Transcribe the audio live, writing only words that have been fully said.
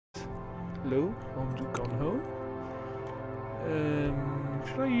Hello, gone home.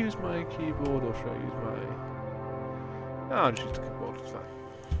 Should I use my keyboard or should I use my... No, I'll just use the keyboard, it's fine.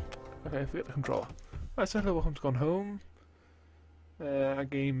 Okay, forget the controller. Right, so hello, welcome to Gone Home. A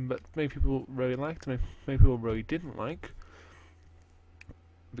game that many people really liked, many people really didn't like.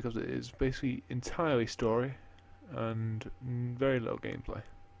 Because it is basically entirely story and very little gameplay.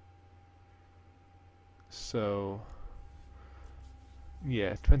 So... yeah,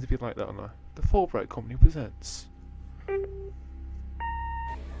 it depends if you like that or not. The Fulbright Company presents...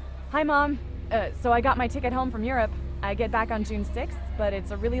 Hi, Mom. So I got my ticket home from Europe. I get back on June 6th, but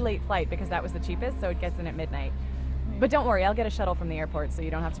it's a really late flight because that was the cheapest, so it gets in at midnight. But don't worry, I'll get a shuttle from the airport so you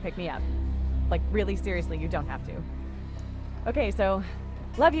don't have to pick me up. Like, really seriously, you don't have to. Okay, so,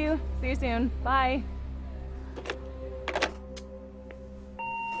 love you. See you soon. Bye.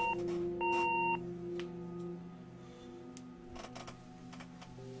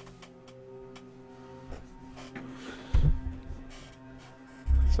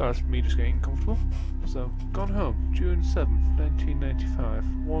 So that's me just getting comfortable. So, Gone Home, June 7th, 1995,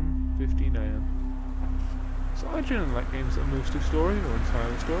 1:15 AM. So I generally like games that are mostly story or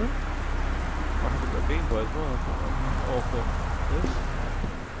entirely story. I have a bit of gameplay as well, but I'm all for this.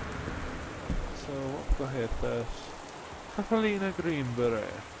 So what have we got here first? Catalina Green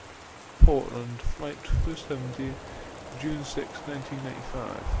Beret, Portland, Flight 270, June 6,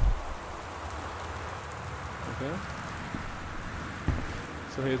 1995. Okay.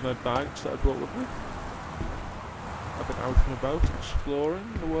 So here's my bags that I brought with me. I've been out and about exploring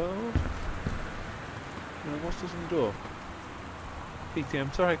the world. What's this in the door? PT,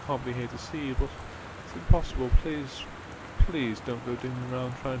 I'm sorry I can't be here to see you, but it's impossible. Please don't go digging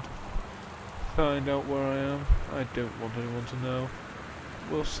around trying to find out where I am. I don't want anyone to know.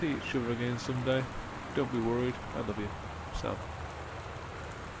 We'll see each other again someday. Don't be worried. I love you. Sam.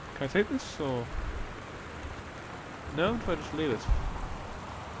 Can I take this, or...? No? Do I just leave it?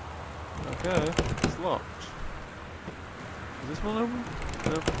 Okay, it's locked. Is this one open?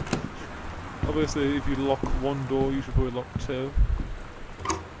 No. Obviously, if you lock one door, you should probably lock two.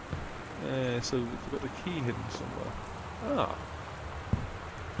 So we've got the key hidden somewhere. Ah.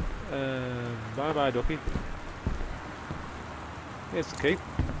 Bye bye, ducky. Here's the key.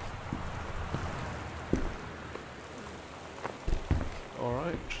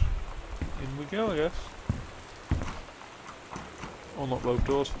 Alright. In we go, I guess. Unlock both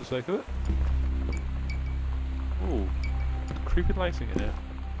doors for the sake of it. Ooh, creepy lighting in here.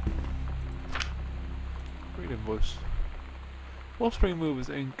 Great invoice. Wellspring Movers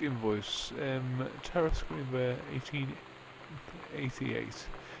Inc. invoice. Terrace Greenware 1888.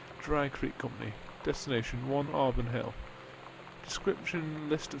 Dry Creek Company. Destination 1 Auburn Hill. Description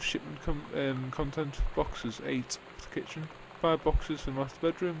list of shipment content. Boxes 8 for the kitchen. 5 boxes for the master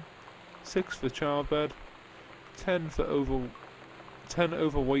bedroom. 6 for the child bed. 10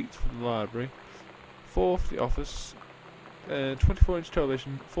 overweight for the library, 4 for the office, 24-inch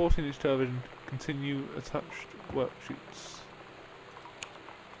television, 14-inch television, continue attached worksheets.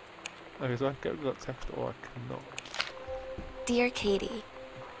 Okay, so I can get rid of that text or I cannot. Dear Katie,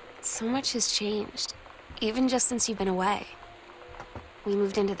 so much has changed, even just since you've been away. We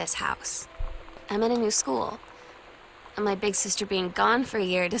moved into this house. I'm in a new school, and my big sister being gone for a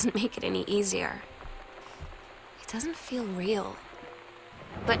year doesn't make it any easier. It doesn't feel real.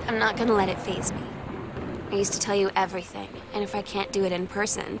 But I'm not gonna let it faze me. I used to tell you everything, and if I can't do it in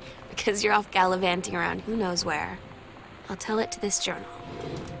person, because you're off gallivanting around who knows where, I'll tell it to this journal,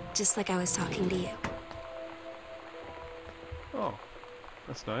 just like I was talking to you. Oh,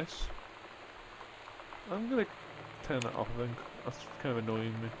 that's nice. I'm gonna turn that off, I think. That's kind of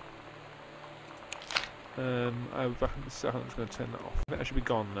annoying me. I'll be back in a second, I'm just gonna turn that off. That should be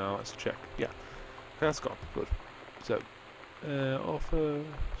gone now, let's check. Yeah, okay, that's gone, good. So, offer,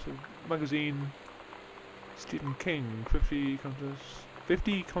 so magazine, Stephen King, 50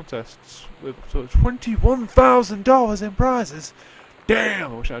 contests with up to $21,000 in prizes.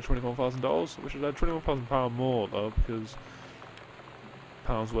 Damn, I wish I had $21,000. I wish I had £21,000 more though, because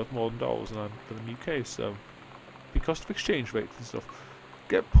pounds worth more than dollars than the UK. So, because of exchange rates and stuff,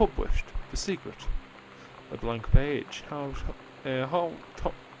 get published. The Secret, a blank page. How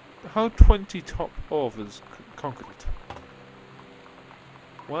 20 top authors conquered it.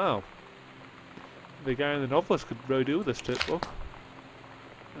 Wow. The guy in the novelist could really do with this tip book.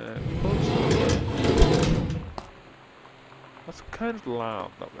 That's kind of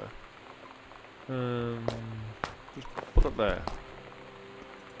loud, that there. Just put that there.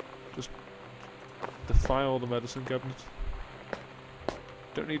 Just defile the medicine cabinet.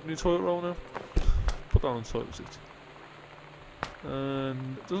 Don't need a new toilet roll now. Put that on the toilet seat.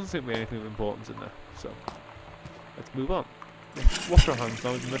 And it doesn't seem to be anything of importance in there, so let's move on. Let's wash our hands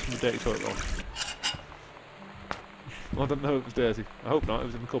now. We've been messing with the dirty toilet roll. Well, I don't know if it was dirty. I hope not. It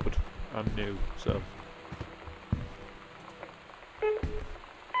was in the cupboard. And new, so.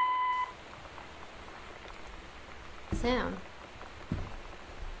 Sam.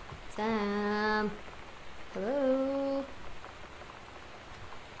 Sam. Hello.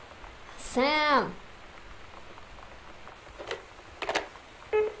 Sam.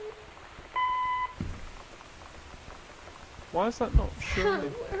 Why is that not showing me?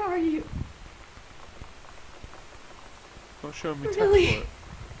 Where are you? Not showing me text Really? for it.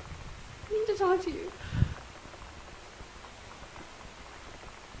 I need to talk to you.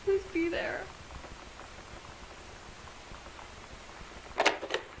 Please be there.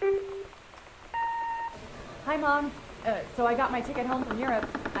 Hi, Mom. So I got my ticket home from Europe.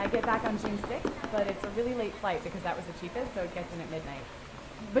 I get back on June 6th, but it's a really late flight because that was the cheapest, so it gets in at midnight.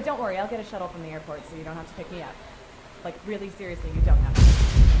 But don't worry, I'll get a shuttle from the airport so you don't have to pick me up. Like, really seriously, you don't have to.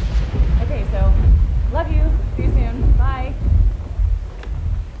 Okay, so, love you. See you soon. Bye.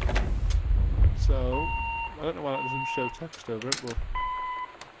 So, I don't know why that doesn't show text over it, but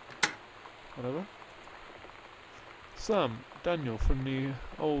whatever. Sam, Daniel from the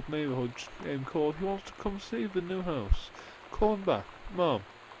old neighbourhood called. He wants to come see the new house. Call him back. Mom,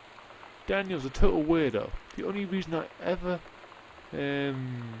 Daniel's a total weirdo. The only reason I ever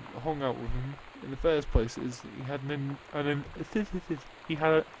hung out with him in the first place is he had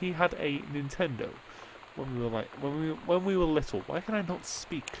he had a Nintendo when we were when we were little. Why can I not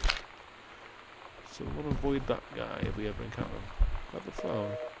speak? So we want to avoid that guy if we ever encounter him. Grab the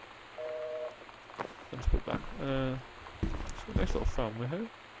phone. Let's put it back. It's a nice little family here.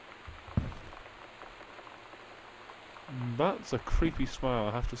 That's a creepy smile,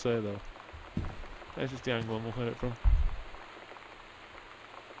 I have to say though. That's just the angle I'm looking at it from.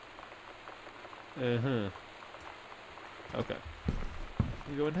 Okay.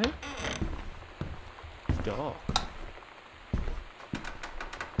 You go in here? It's dark.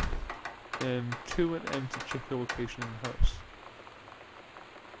 To an empty check your location in the house.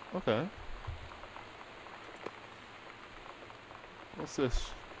 Okay. What's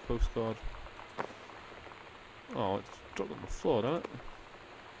this? Postcard. Oh, it's dropped on the floor, doesn't it?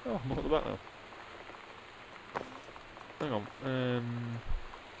 Oh, I'm at the back now. Hang on.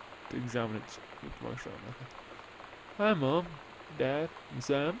 To examine it with my shroud. Okay. Hi, Mom, Dad, and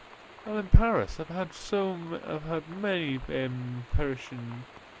Sam. I'm in Paris. I've had many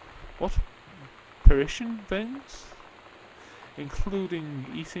Parisian things, including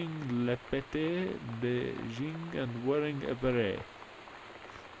eating le pâté de Jing and wearing a beret.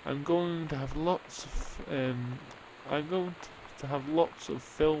 I'm going to have lots of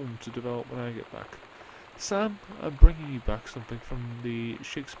film to develop when I get back. Sam, I'm bringing you back something from the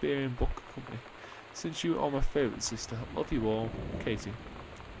Shakespearean Book Company. Since you are my favourite sister, love you all, Katie.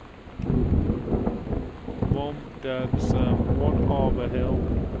 Mom, Dad, Sam, 1 Arbor Hill.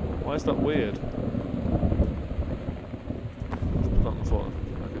 Why is that weird? Let's put that on the phone.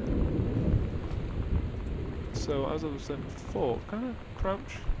 Okay. So, as I was saying before, can I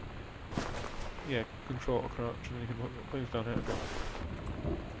crouch? Yeah, control or crouch, and then you can put things down here. Okay.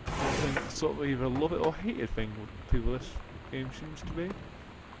 I think sort of either a love it or hate it thing with people this game seems to be.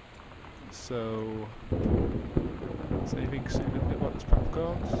 So, is anything significant about this pack of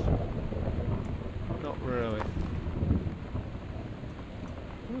cards? Not really.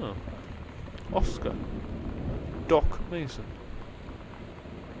 Oh. Oscar. Doc Mason.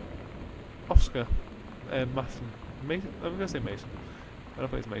 Oscar. Mason. Mason. I'm gonna say Mason. I don't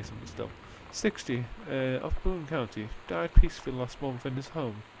think it's Mason, but still. 60, of Boone County, died peacefully last month in his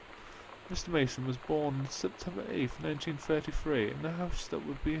home. Mr. Mason was born on September 8th, 1933, in the house that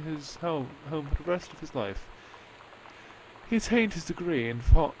would be his home for the rest of his life. He attained his degree in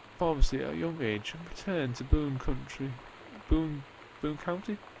pharmacy at a young age and returned to Boone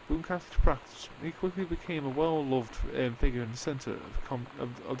County to practice. He quickly became a well-loved figure in the centre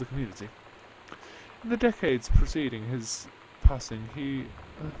of the community. In the decades preceding his passing, he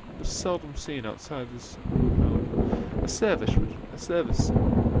was seldom seen outside his home. A service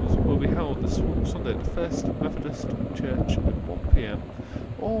will be held this Sunday at the First Methodist Church at 1 p.m.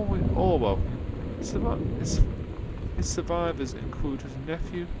 All welcome. His survivors include his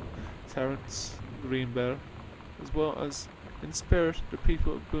nephew, Terence Greenberg, as well as, in spirit, the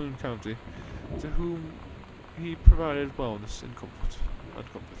people of Boone County, to whom he provided wellness and comfort.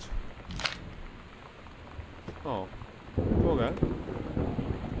 Oh, okay.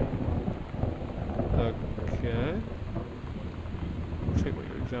 Okay. Check what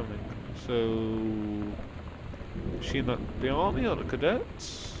you're examining. So, she in the army or the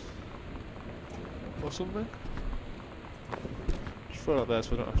cadets? Or something? Just throw it out there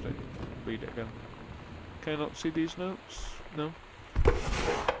so I don't have to read it again. Can I not see these notes? No?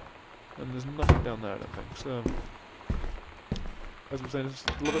 And there's nothing down there, I don't think. So, as I'm saying, it's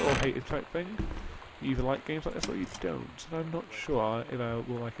a love it or hate it type thing. You either like games like this or you don't, and I'm not sure if I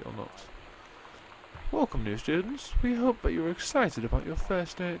will like it or not. Welcome, new students. We hope that you're excited about your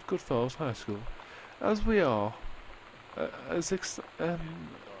first day at Goodfellas High School, as we are. As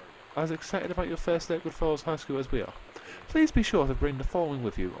excited about your first day at Goodfellas High School as we are. Please be sure to bring the following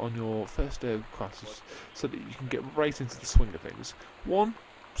with you on your first day of classes, so that you can get right into the swing of things. One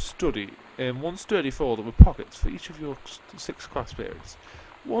sturdy folder with pockets for each of your 6 class periods.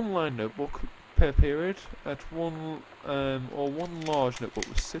 One line notebook per period at one large notebook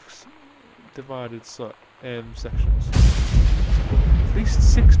with 6 divided sections. At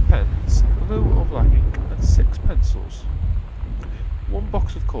least 6 pens, blue or black ink, and 6 pencils. 1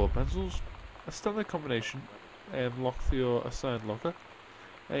 box of colour pencils, a standard combination lock for your assigned locker,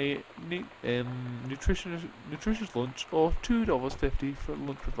 a nutritious lunch, or $2.50 for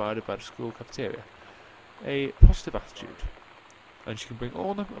lunch provided by the school cafeteria. A positive attitude, and you can bring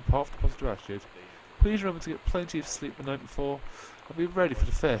all of them apart from the positive attitude. Please remember to get plenty of sleep the night before, and be ready for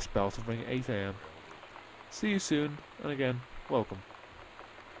the first bell to ring at 8 AM. See you soon, and again, welcome.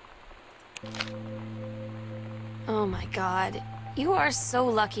 Oh my god. You are so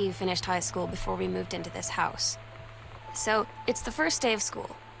lucky you finished high school before we moved into this house. So, it's the first day of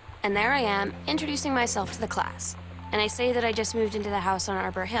school, and there I am, introducing myself to the class, and I say that I just moved into the house on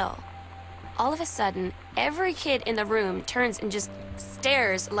Arbor Hill. All of a sudden, every kid in the room turns and just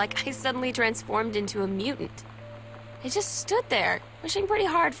stares like I suddenly transformed into a mutant. I just stood there, wishing pretty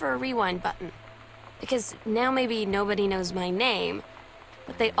hard for a rewind button. Because now maybe nobody knows my name,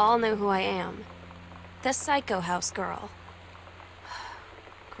 but they all know who I am. The Psycho House Girl.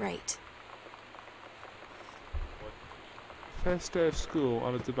 Great. First day of school,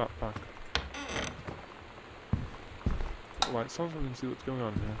 added to backpack. Lights on so we can see what's going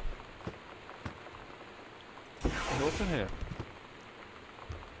on here. And what's in here?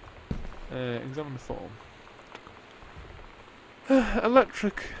 Examine the form.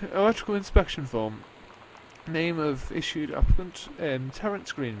 Electrical inspection form. Name of issued applicant,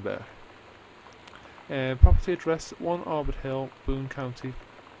 Terrence Greenberg. Property address 1 Arbor Hill, Boone County,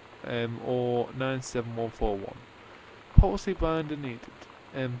 or 97141. Policy binder needed.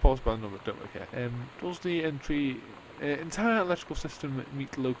 Policy binder number, don't really care. Does the entire electrical system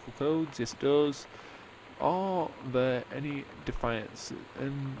meet local codes? Yes, it does. Are there any defiances?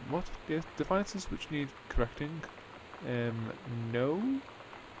 Yes, defiances which need correcting? No.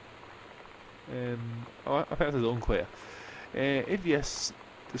 I think that is unclear. If yes,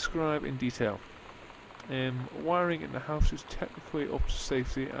 describe in detail. Wiring in the house is technically up to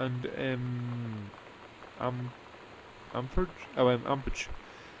safety and amperage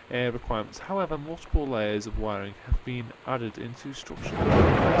requirements. However, multiple layers of wiring have been added into structure in the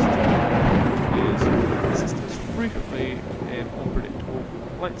past years. The system is frequently unpredictable.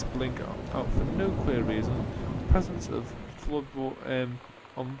 Lights blink out for no clear reason. Presence of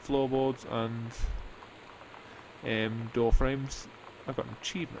on floorboards and door frames. I've got an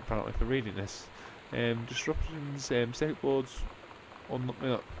achievement apparently for reading this. Disruptions, circuit boards,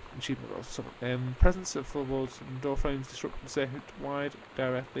 achievement. Presence of floorboards and door frames disrupting circuit wide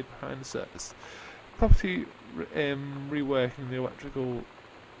directly behind the surface. Properly reworking the electrical,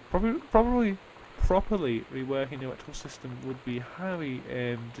 properly reworking the electrical system would be highly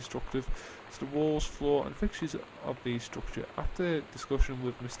destructive to the walls, floor, and fixtures of the structure. After discussion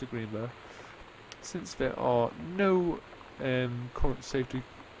with Mr. Greenberg, since there are no current safety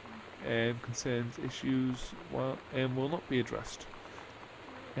concerns, issues will not be addressed.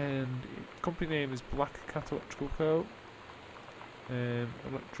 And company name is Black Cat Electrical Co.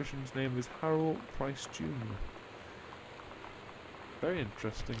 Electrician's name is Harold Price Jr. Very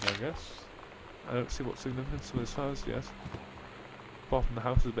interesting, I guess. I don't see what significance some of this has yet. Apart from the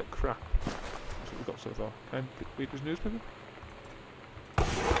house is a bit crap. That's what we've got so far. Can I read this newspaper?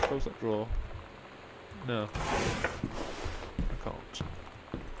 Close that drawer. No. I can't.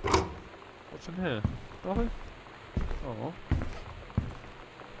 What's in here? Nothing? Oh.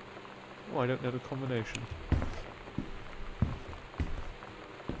 Oh, I don't know the combination.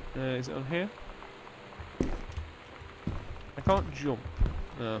 Is it on here? I can't jump.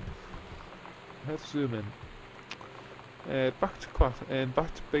 No. I have to zoom in. Back to class.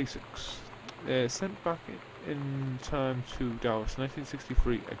 Back to basics. Sent back in time to Dallas,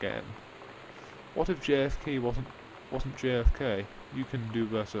 1963 again. What if JFK wasn't JFK? You can do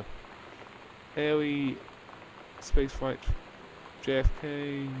better. Early spaceflight,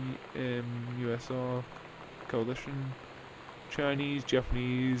 JFK, USR, Coalition, Chinese,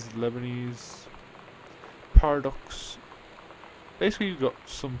 Japanese, Lebanese, Paradox. Basically, you've got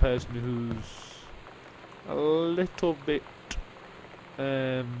some person who's a little bit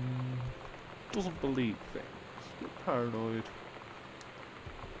doesn't believe things, a bit paranoid,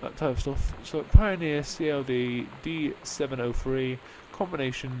 that type of stuff. So Pioneer CLD D703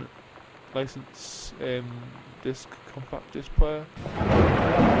 combination license disc compact disc player.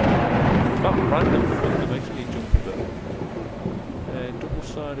 That random thing that makes me jump a bit.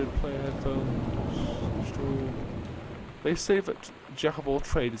 Double-sided player headphones. Install. They say that Jack of all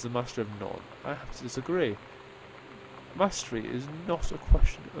trades is a master of none. I have to disagree. Mastery is not a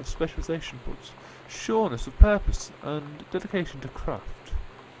question of specialisation, but sureness of purpose and dedication to craft.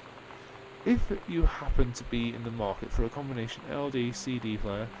 If you happen to be in the market for a combination LD-CD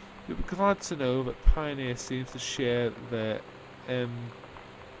player, you'll be glad to know that Pioneer seems to share their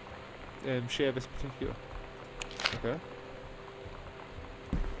share this particular. Okay.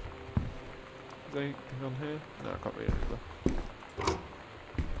 Is there anything on here? No, I can't read anything.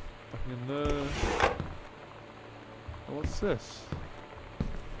 Nothing in there. Oh, what's this?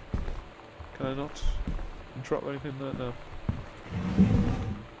 Can I not drop anything there? No.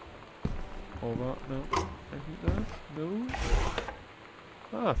 All that? No. Anything there? No.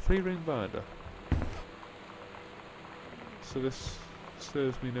 Ah, 3-ring binder. So this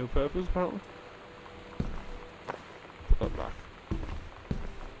serves me no purpose, apparently. Put that back.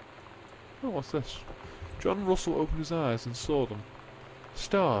 Oh, what's this? John Russell opened his eyes and saw them.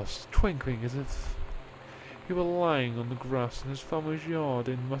 Stars, twinkling as if he were lying on the grass in his family's yard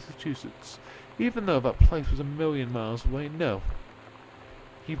in Massachusetts, even though that place was a million miles away. No.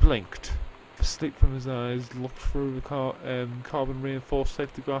 He blinked. The sleep from his eyes looked through the carbon-reinforced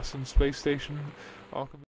safety glass and space station.